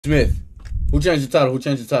Smith. Who changed the title? Who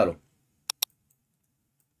changed the title?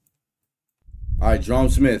 Alright, Jerome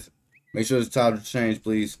Smith. Make sure the title change,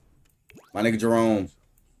 please. My nigga Jerome.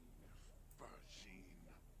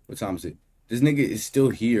 What time is it? This nigga is still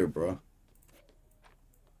here, bro.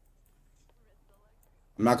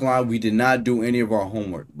 I'm not gonna lie, we did not do any of our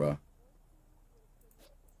homework, bro.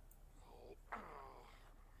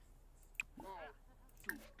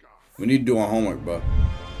 We need to do our homework, bro.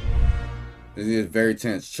 This is very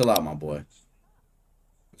tense. Chill out, my boy.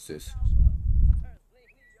 What's this?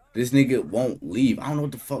 This nigga won't leave. I don't know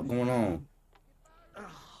what the fuck going on. What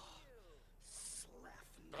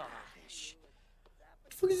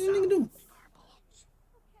the fuck is this nigga doing?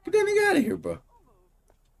 Get that nigga out of here, bro.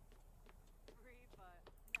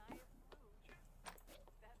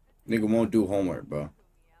 Nigga won't do homework, bro.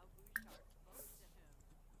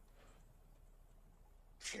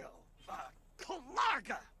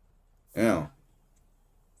 Damn.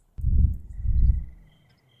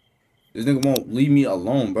 This nigga won't leave me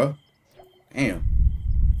alone, bro. Damn.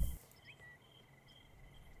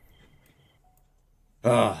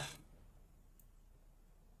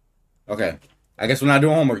 Okay. I guess we're not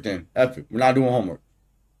doing homework then. F it. We're not doing homework.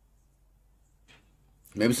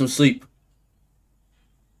 Maybe some sleep.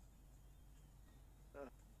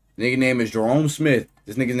 Nigga name is Jerome Smith.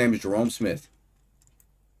 This nigga's name is Jerome Smith.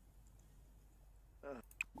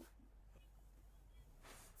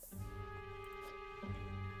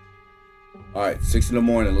 Alright, 6 in the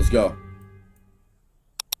morning. Let's go.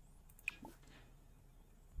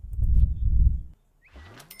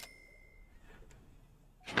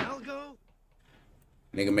 I'll go.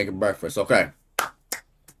 Nigga making breakfast. Okay.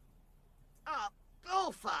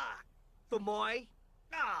 Go far. The moy.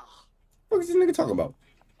 Oh. What is this nigga talking about?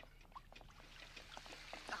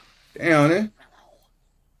 Damn, man.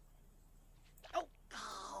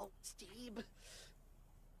 Oh, Steve.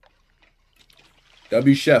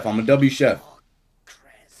 W chef. I'm a W chef. Oh,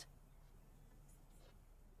 Chris.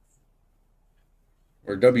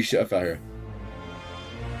 We're W chef out here.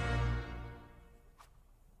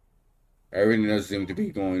 Everything doesn't seem to be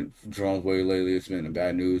going Jerome's way lately. It's been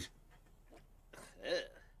bad news.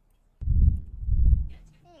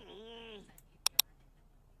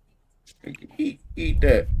 Eat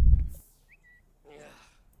that.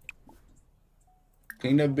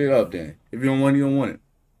 Clean that bit up then. If you don't want it, you don't want it.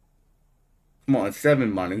 Come on, it's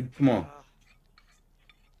 7, my nigga. Come on.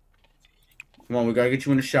 Come on, we gotta get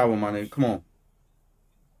you in the shower, my nigga. Come on.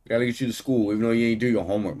 We gotta get you to school, even though you ain't do your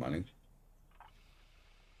homework, my nigga.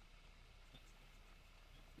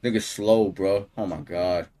 Nigga slow, bro. Oh my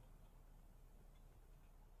god.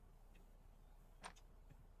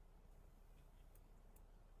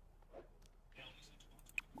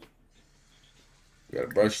 We gotta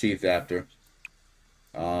brush teeth after.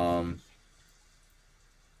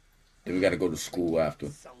 Then we gotta go to school after.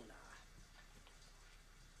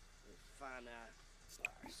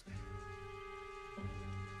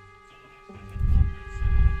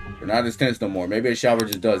 We're not as tense no more. Maybe a shower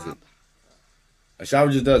just does it. A shower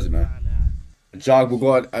just does it, man. A jog will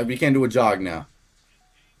go out. We can't do a jog now.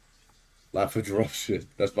 Laugh for Jerome shit.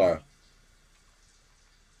 That's fire.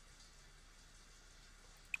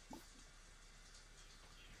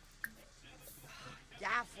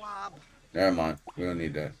 Never mind. We don't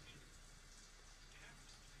need that.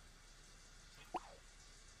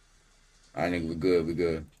 I think we're good. We're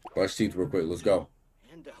good. Brush teeth real quick. Let's go.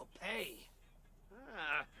 And I'll pay.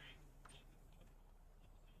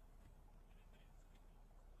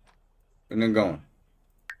 And then going.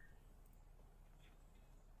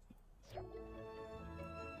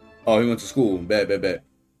 Oh, he went to school. Bet.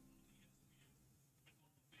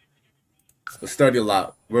 Let's study a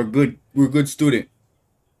lot. We're a good student.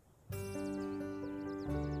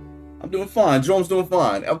 I'm doing fine. Jerome's doing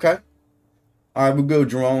fine. Okay. Alright, we're good,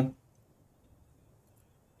 Jerome.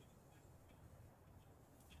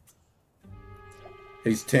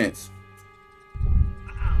 He's tense.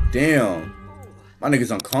 Damn. My nigga's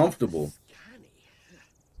uncomfortable.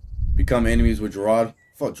 Become enemies with Gerard.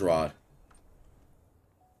 Fuck Gerard.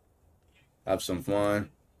 Have some fun.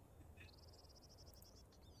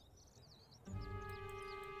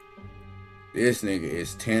 This nigga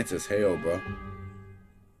is tense as hell, bro.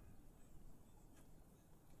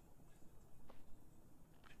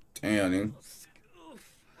 Damn, nigga.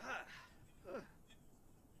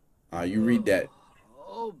 You read that.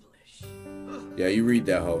 Yeah, you read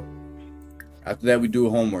that, hoe. After that, we do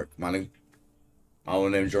homework, my nigga. My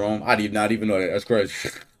own name Jerome. I did not even know that. That's crazy.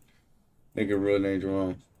 Nigga, real name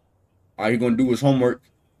Jerome. All you gonna do is homework.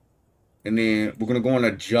 And then we're gonna go on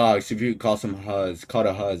a jog. See if you can call some huzz. Call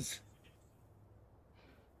the huzz.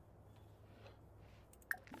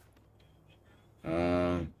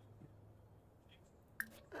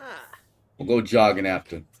 We'll go jogging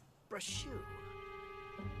after. Brush you.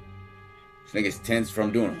 This nigga's tense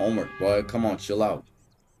from doing homework, boy. Come on, chill out.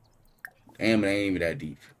 Damn, it ain't even that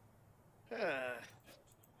deep.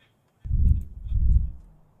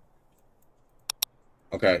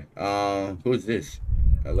 Okay, who's this?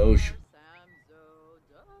 Hello.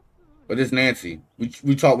 But this Nancy.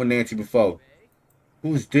 We talked with Nancy before.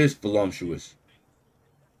 Who's this voluptuous?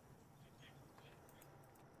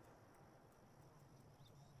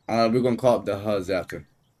 We're gonna call up the Huz after.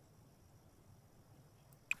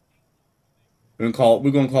 We're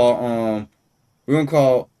gonna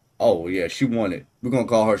call, oh yeah, she won it. We're gonna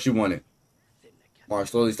call her, she won it. Mark,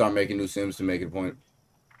 slowly start making new Sims to make it a point.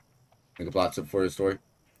 Make a plot tip for the story. What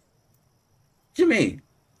you mean?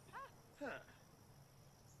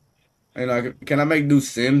 And can I make new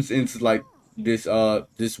Sims into like this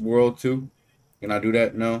world too? Can I do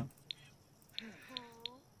that? No.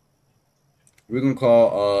 We're gonna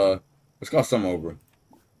call let's call some over.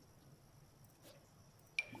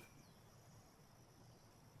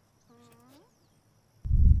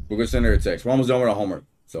 We're gonna send her a text. We're almost done with our homework,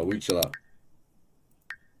 so we chill out.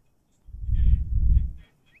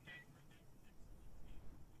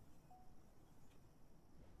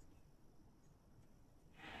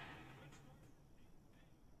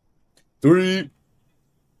 Three.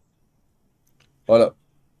 Hold up.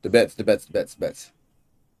 The bets.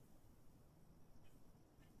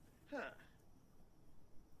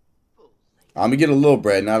 I'm gonna get a little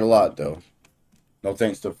bread, not a lot though. No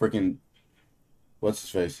thanks to freaking what's his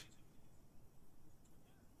face.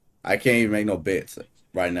 I can't even make no bets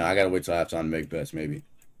right now. I gotta wait till halftime to make bets, maybe.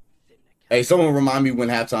 Hey, someone remind me when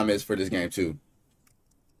halftime is for this game too.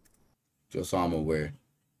 Just so I'm aware.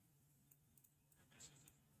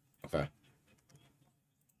 Okay.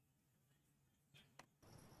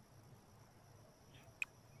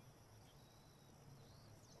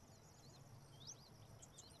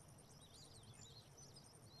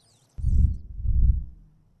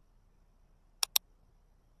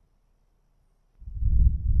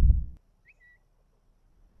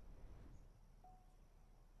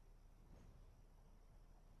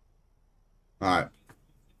 All right.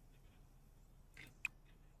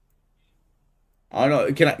 I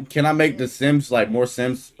don't know. Can I make the Sims like more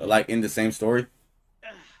Sims like in the same story?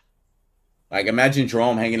 Like imagine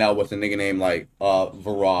Jerome hanging out with a nigga named like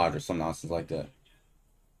Varad or some nonsense like that.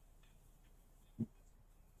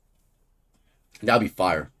 That'd be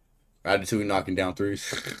fire. Ratatouille knocking down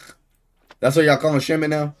threes. That's what y'all calling Shimmy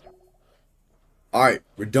now? Alright,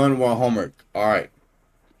 we're done with our homework. Alright.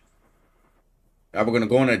 Now we're gonna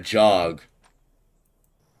go on a jog.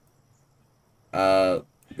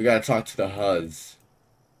 We gotta talk to the Huz.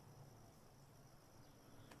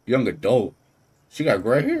 Young adult. She got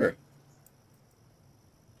gray hair.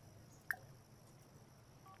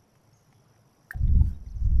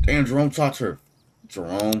 Damn, Jerome talked to her.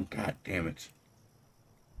 Jerome, god damn it.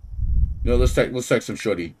 Yo, let's text some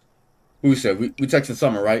shorty. Who we said? We texted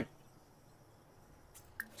Summer, right?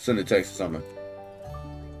 Send a text to Summer.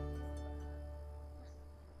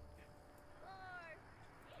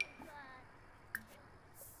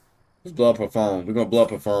 Let's blow up her phone. We're gonna blow up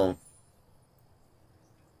her phone.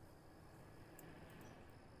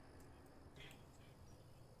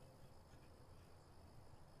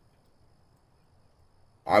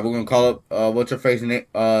 Alright, we're gonna call up what's her face name?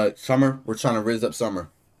 Summer. We're trying to rizz up Summer.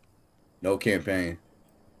 No campaign.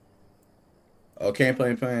 Oh,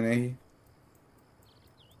 campaign playing, ain't he?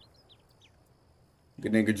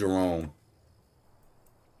 Good nigga Jerome.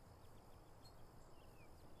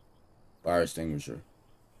 Fire extinguisher.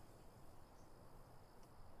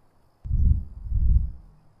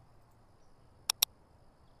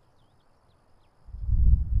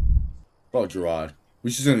 Fuck Gerard. We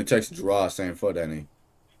should send a text to Gerard saying fuck that name.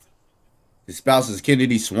 His spouse is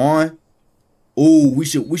Kennedy Swan. Ooh, we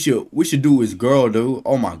should do his girl, dude.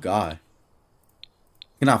 Oh my god.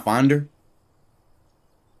 Can I find her?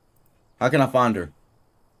 How can I find her?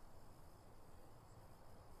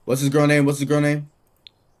 What's his girl name?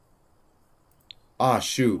 Ah,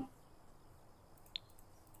 shoot.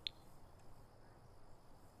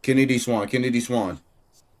 Kennedy Swan.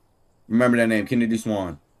 Remember that name, Kennedy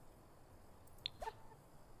Swan.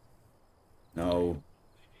 No.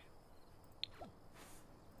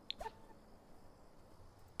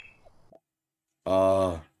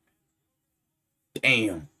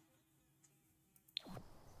 Damn.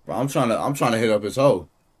 Bro, I'm trying to hit up his hoe.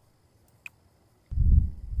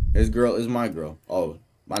 His girl is my girl. Oh,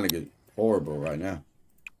 my nigga horrible right now.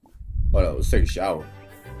 Hold up, let's take a shower.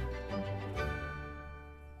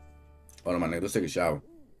 Hold on, my nigga, let's take a shower.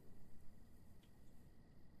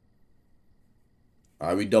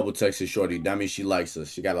 Alright, we double texted Shorty. That means she likes us.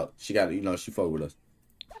 She got, you know, she fuck with us.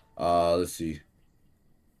 Let's see.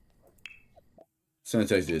 Send a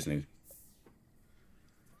text to this nigga.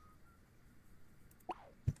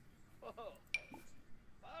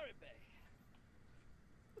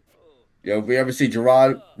 Yo, if we ever see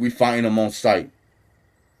Gerard, we fighting him on sight.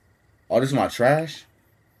 Oh, this is my trash?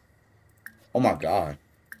 Oh my god.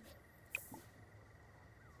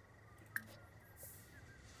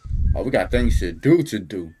 Oh, we got things to do.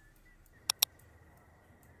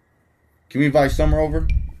 Can we invite Summer over?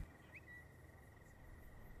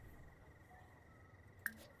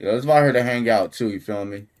 Yeah, let's invite her to hang out too, you feel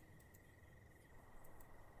me?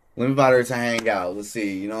 Let me invite her to hang out. Let's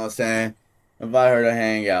see, you know what I'm saying? Invite her to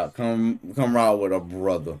hang out. Come ride with a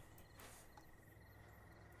brother.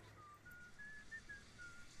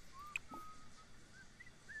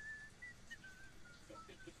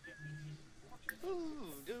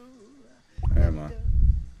 Never mind.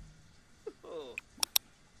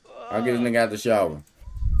 I'll get this nigga out the shower.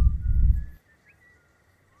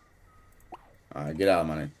 Alright, get out,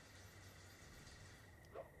 my nigga.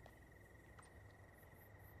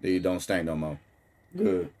 Dude, don't stink no more.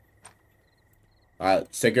 Good.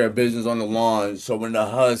 Alright, take care of business on the lawn so when the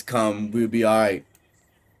HUDs come, we'll be alright.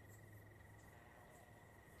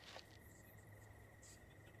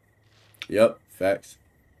 Yep, facts.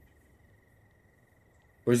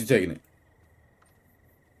 Where's he taking it?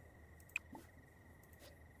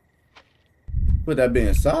 Put that bit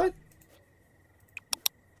inside?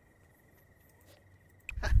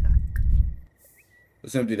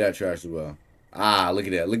 Let's empty that trash as well. Ah, look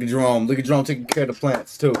at that. Look at Jerome. Look at Jerome taking care of the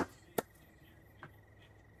plants, too.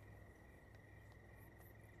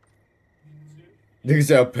 Nigga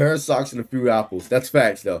said a pair of socks and a few apples. That's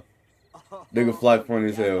facts, though. Nigga fly funny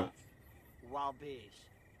as hell. Wild bitch.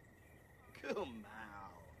 Come on.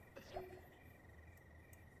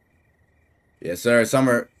 Yes, sir.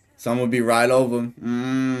 Summer will be right over.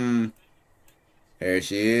 Here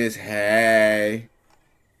she is. Hey.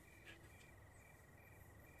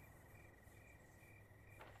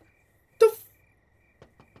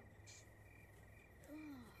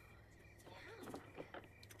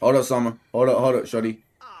 Hold up, Summer. Hold up, shorty.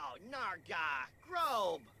 Oh, Narga.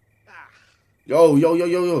 Grove. Ah. Yo. Yo.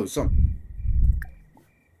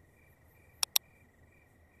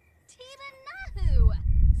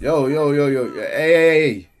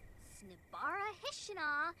 Hey. Snibara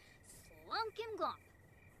Hishina, Slunkim Glunk.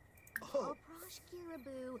 Oprosh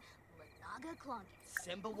Kirabu, Lanaga Clunkin.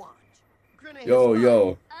 Simba Wanj.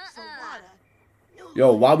 Yo.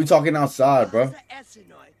 Yo, why we talking outside, bro?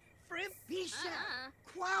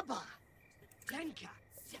 Quaba. Tenka.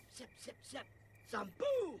 Zip. Some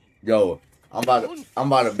boom. Yo, I'm about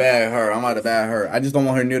to bag her. I just don't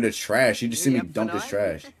want her near the trash. You just see me dump this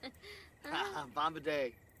trash.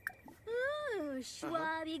 Bombadil. Ooh,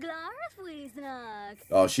 Schwabi Glarfweesnak.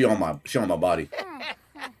 Oh, she on my body.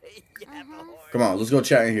 Yeah, boy. Come on, let's go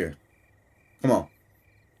chat in here. Come on.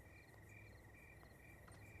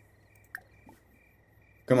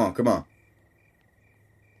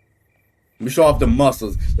 Let me show off the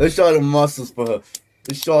muscles. Let's show the muscles for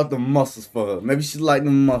her. Maybe she like the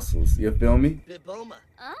muscles. You feel me? Biboma.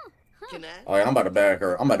 Oh, Can I? Alright, I'm about to bag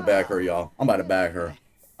her. Y'all. I'm about to bag her.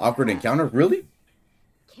 Awkward encounter? Really?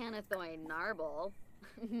 Canathoy Narble.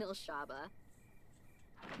 Milshaba.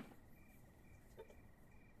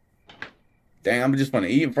 Dang, I'm just gonna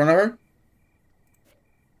eat in front of her?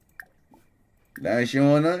 That ain't she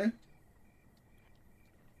want nothing?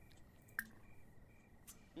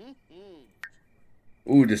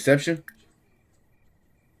 Ooh, deception?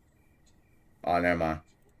 Oh, never mind.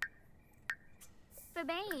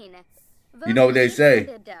 Fabane. You know what they say.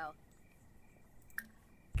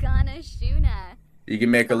 Ganashuna. You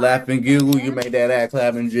can make her laugh and giggle, you can make that ass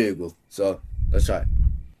clap and jiggle. So, let's try it.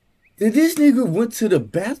 Did this nigga went to the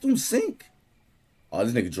bathroom sink? Oh,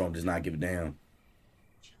 this nigga Jerome does not give a damn.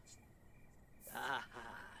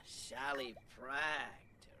 Shally Prag.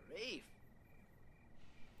 Tarif.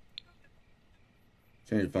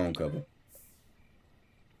 Change the phone cover.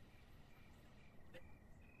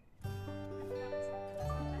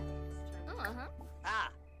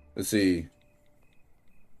 Let's see.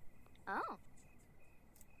 Oh.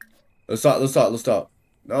 Let's talk.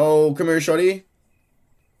 No, come here, shorty.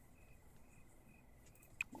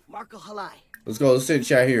 Marco Halai. Let's go. Let's sit and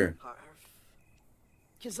chat here.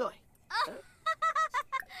 Kizoi.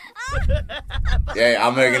 Yeah,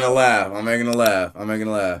 I'm making her laugh. Let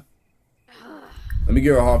me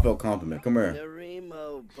give her a heartfelt compliment. Come here.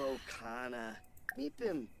 Narimo Bokana.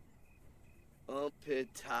 Mipim.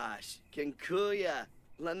 Opitash. Kinkuya.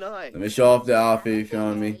 Lanoi. Let me show off the outfit, you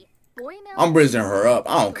feel me? Boy milk. I'm raising her up.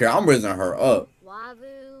 I don't care. I'm raising her up.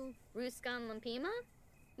 Wavu, Ruskan Lampima,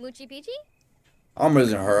 Muchi Pichi. I'm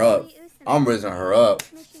raising her up. I'm raising her up.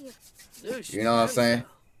 You know what I'm saying?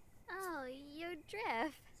 Oh, you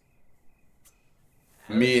drift.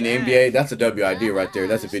 Me and the NBA, that's a WID right there.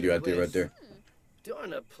 That's a video idea right there.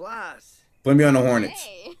 Doing a plus. Put me on the Hornets.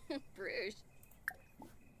 Hey, Bruges.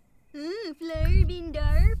 Fleur bin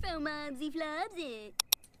darf, Mobsy Flabsy.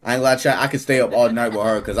 I ain't gonna chat. I could stay up all night with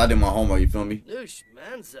her because I did my homework. You feel me? Noosh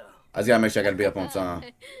Manzo. I just gotta make sure I gotta be up on time.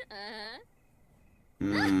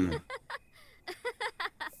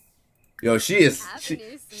 Yo, she's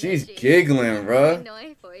giggling, bruh.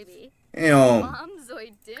 Damn.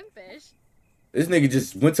 This nigga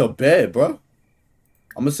just went to bed, bro.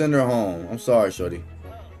 I'm gonna send her home. I'm sorry, shorty.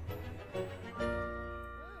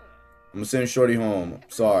 I'm gonna send shorty home.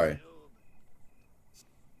 Sorry.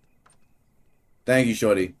 Thank you,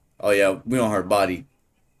 shorty. Oh yeah, we on her body.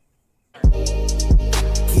 I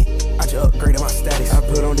just upgraded my status. I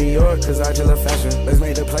put on Dior cause I just love fashion. Let's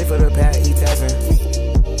make the play for the pad, he taxing.